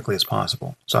as quickly as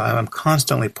possible. So I'm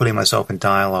constantly putting myself in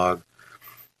dialogue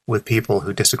with people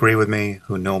who disagree with me,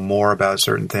 who know more about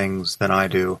certain things than I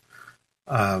do.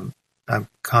 I'm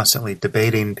constantly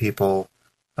debating people.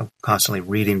 I'm constantly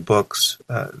reading books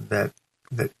that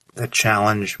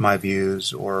challenge my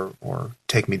views or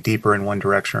take me deeper in one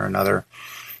direction or another.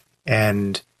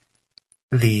 And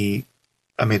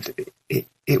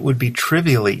it would be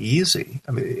trivially easy.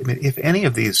 I mean, if any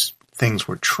of these things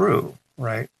were true,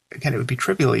 right? Again, it would be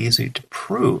trivially easy to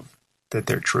prove that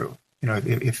they're true.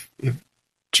 If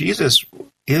Jesus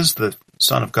is the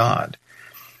Son of God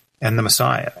and the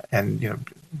Messiah, and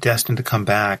destined to come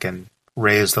back and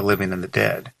raise the living and the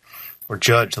dead, or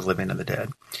judge the living and the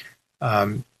dead,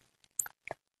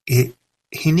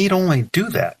 he need only do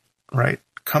that, right?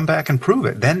 Come back and prove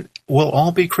it. Then we'll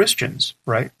all be Christians,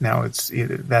 right? Now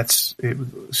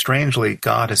strangely,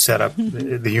 God has set up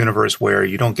the universe where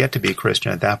you don't get to be a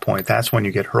Christian at that point. That's when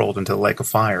you get hurled into the lake of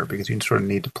fire, because you sort of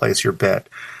need to place your bet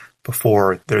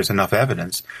before there's enough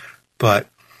evidence. But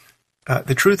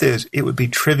the truth is, it would be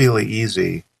trivially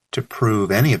easy to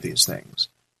prove any of these things.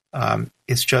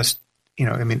 It's just,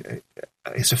 a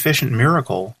sufficient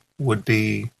miracle would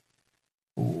do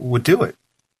it.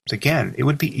 Again, it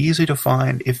would be easy to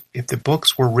find if the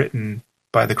books were written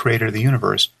by the creator of the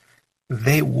universe,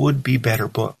 they would be better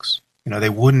books. They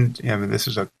wouldn't. This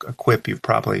is a quip you've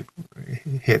probably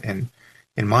hit in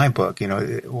my book.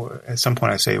 At some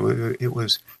point I say it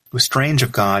was strange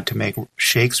of God to make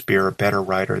Shakespeare a better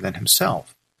writer than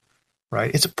himself.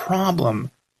 Right? It's a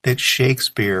problem that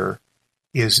Shakespeare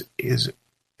is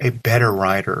a better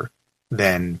writer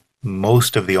than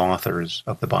most of the authors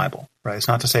of the Bible, right? It's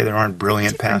not to say there aren't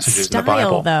brilliant passages in the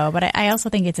Bible, though. But I also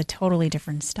think it's a totally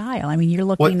different style. I mean, you're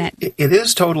looking at it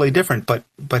is totally different.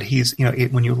 But he's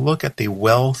when you look at the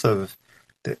wealth of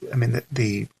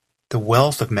the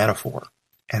wealth of metaphor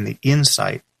and the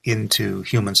insight into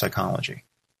human psychology,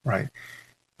 right?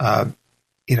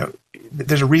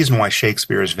 There's a reason why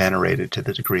Shakespeare is venerated to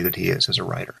the degree that he is as a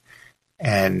writer,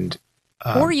 and.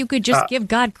 Or you could just give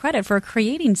God credit for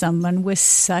creating someone with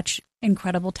such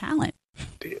incredible talent.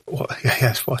 Well,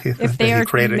 yes. Well, if they are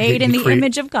made in the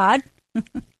image of God.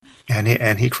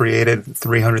 and he created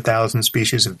 300,000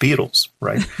 species of beetles,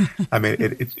 right? I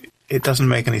mean, it doesn't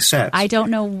make any sense. I don't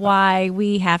know why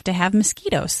we have to have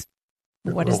mosquitoes.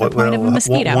 What is the point of a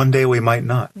mosquito? One day we might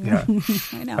not. Yeah.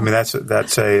 I know. I mean, that's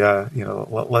a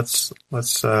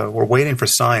let's we're waiting for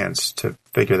science to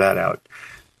figure that out.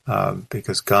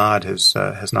 because God has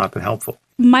not been helpful.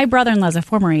 My brother-in-law is a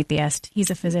former atheist.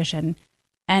 He's a physician.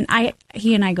 And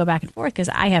he and I go back and forth because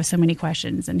I have so many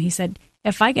questions. And he said,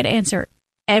 if I could answer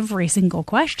every single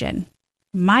question,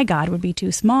 my God would be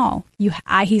too small.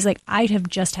 He's like, I'd have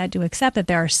just had to accept that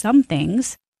there are some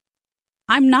things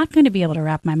I'm not going to be able to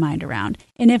wrap my mind around.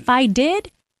 And if I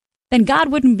did, then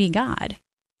God wouldn't be God.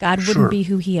 God wouldn't Sure. be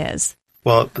who he is.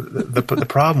 Well, the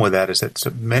problem with that is that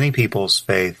so many people's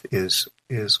faith is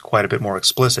quite a bit more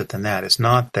explicit than that. It's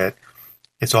not that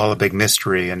it's all a big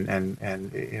mystery and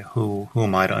who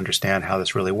am I to understand how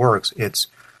this really works. It's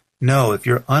no, if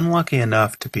you're unlucky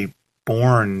enough to be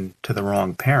born to the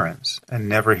wrong parents and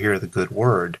never hear the good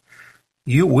word,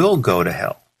 you will go to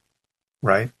hell,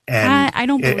 right? And I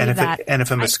don't believe that. And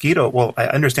if a mosquito, well, I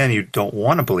understand you don't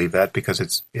want to believe that because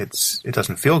it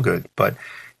doesn't feel good, but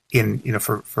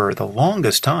for the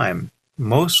longest time,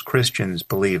 most Christians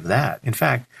believe that. In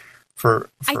fact,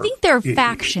 I think there are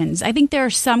factions. I think there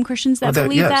are some Christians that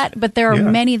believe yes. that, but there are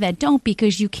many that don't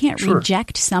because you can't Sure.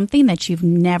 reject something that you've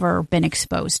never been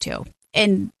exposed to.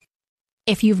 And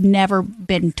if you've never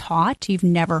been taught, you've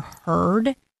never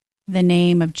heard the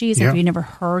name of Jesus, Yeah. you've never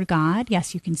heard God,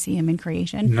 yes, you can see him in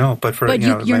creation. No, but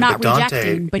you're not Dante,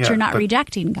 rejecting, but you're not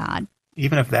rejecting God.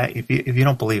 Even if you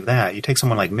don't believe that, you take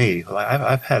someone like me.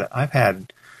 I've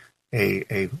had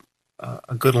a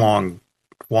good long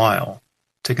while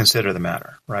to consider the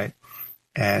matter, right?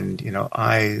 And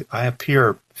I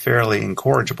appear fairly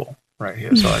incorrigible right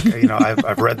here. So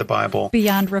I've read the Bible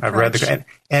beyond reproach. I've read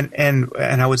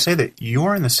and I would say that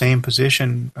you're in the same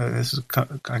position. I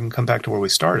can come back to where we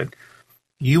started.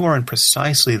 You are in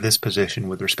precisely this position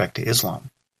with respect to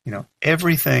Islam.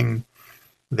 Everything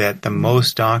that the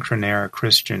most doctrinaire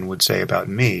Christian would say about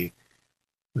me,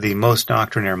 the most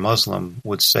doctrinaire Muslim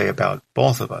would say about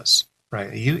both of us,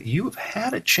 right? You've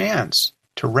had a chance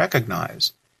to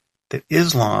recognize that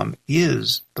Islam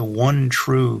is the one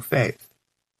true faith,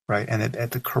 right? And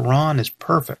that the Quran is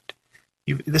perfect.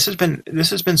 This has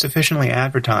been sufficiently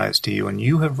advertised to you, and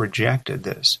you have rejected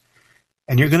this,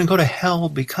 and you're going to go to hell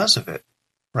because of it,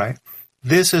 right?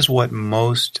 This is what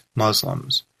most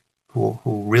Muslims who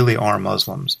really are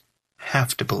Muslims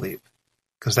have to believe,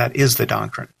 because that is the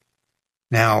doctrine.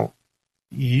 Now,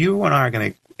 you and I are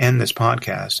going to end this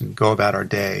podcast and go about our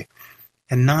day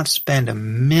and not spend a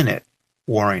minute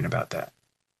worrying about that,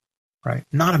 right?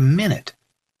 Not a minute.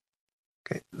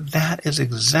 Okay, that is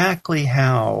exactly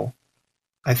how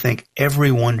I think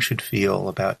everyone should feel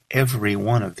about every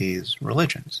one of these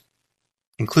religions,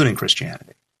 including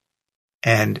Christianity.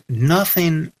 And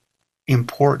nothing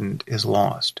important is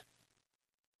lost.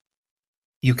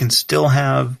 You can still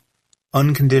have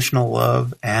unconditional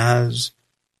love as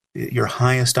your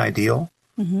highest ideal.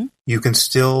 Mm-hmm. You can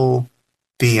still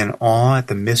be in awe at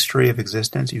the mystery of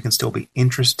existence. You can still be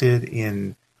interested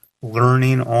in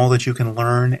learning all that you can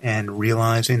learn and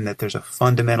realizing that there's a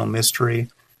fundamental mystery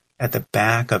at the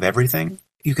back of everything.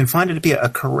 You can find it to be a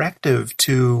corrective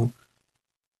to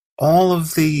all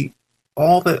of the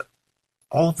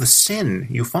sin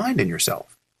you find in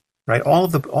yourself, right? All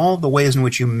of the ways in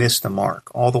which you miss the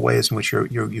mark, all the ways in which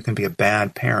you can be a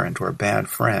bad parent or a bad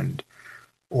friend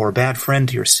or a bad friend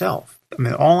to yourself. I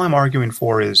mean, all I'm arguing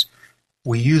for is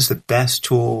we use the best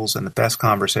tools and the best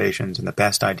conversations and the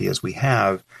best ideas we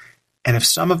have. And if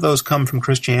some of those come from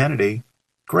Christianity,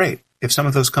 great. If some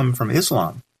of those come from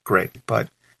Islam, great. But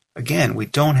again, we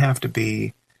don't have to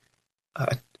be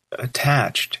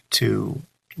attached to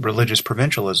religious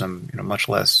provincialism, much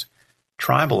less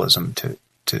tribalism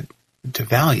to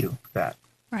value that.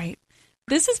 Right.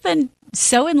 This has been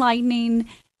so enlightening,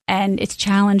 and it's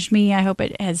challenged me. I hope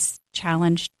it is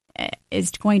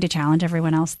going to challenge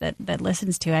everyone else that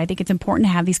listens to it. I think it's important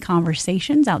to have these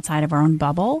conversations outside of our own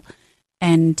bubble,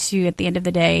 and to, at the end of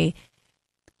the day,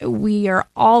 we are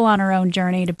all on our own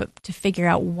journey to figure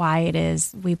out why it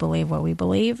is we believe what we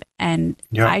believe. And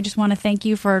I just want to thank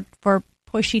you for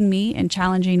pushing me and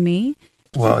challenging me.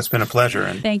 Well, it's been a pleasure.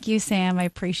 And thank you, Sam. I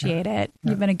appreciate it.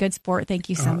 You've been a good sport. Thank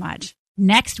you so much.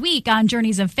 Next week on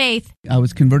Journeys of Faith. I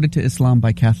was converted to Islam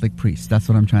by Catholic priests. That's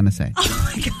what I'm trying to say.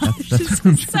 Oh my gosh, this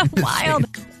is so wild.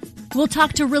 We'll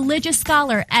talk to religious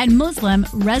scholar and Muslim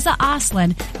Reza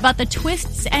Aslan about the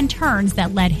twists and turns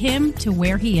that led him to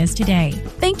where he is today.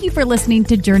 Thank you for listening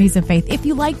to Journeys of Faith. If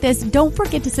you like this, don't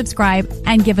forget to subscribe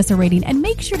and give us a rating. And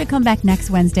make sure to come back next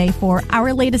Wednesday for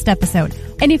our latest episode.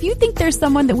 And if you think there's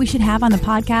someone that we should have on the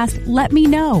podcast, let me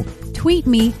know. Tweet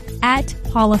me at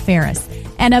Paula Ferris.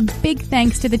 And a big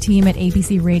thanks to the team at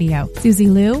ABC Radio. Susie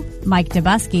Liu, Mike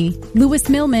Dabusky, Lewis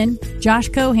Millman, Josh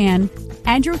Cohan,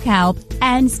 Andrew Kalb,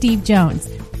 and Steve Jones.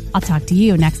 I'll talk to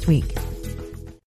you next week.